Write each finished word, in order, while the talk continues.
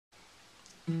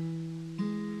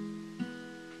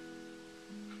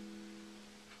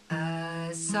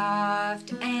A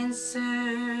soft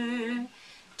answer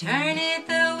turneth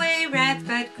away wrath,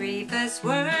 but grievous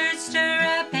words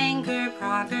stir up anger.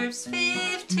 Proverbs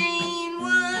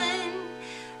 15:1.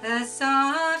 A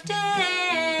soft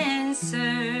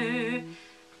answer,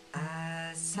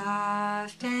 a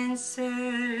soft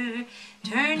answer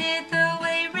turneth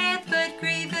away wrath, but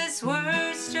grievous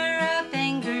words stir up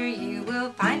anger. You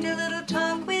will find a little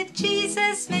talk with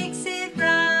Jesus makes it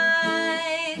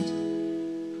right.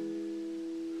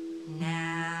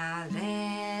 Now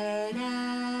let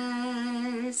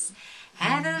us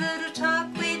have a little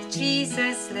talk with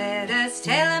Jesus. Let us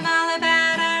tell him all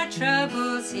about our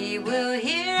troubles. He will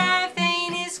hear our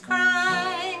faintest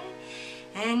cry,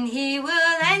 and he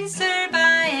will answer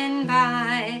by and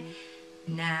by.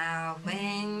 Now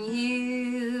when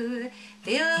you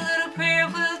feel a little prayer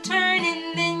will turn,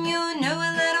 and then you'll know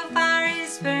a little fire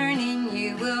is burning.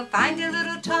 You will find a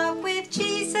little talk with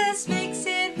Jesus makes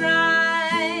it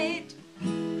right.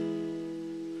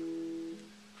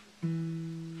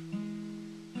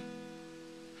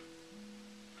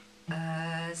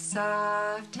 A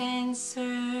soft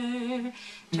answer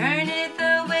turneth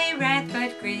away wrath,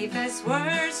 but grievous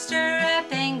words stir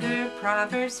up anger.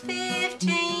 Proverbs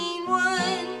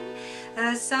 15:1.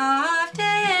 A soft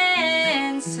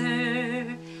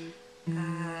answer,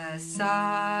 a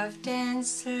soft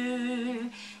answer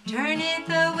turneth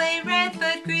away wrath,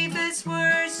 but grievous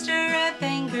words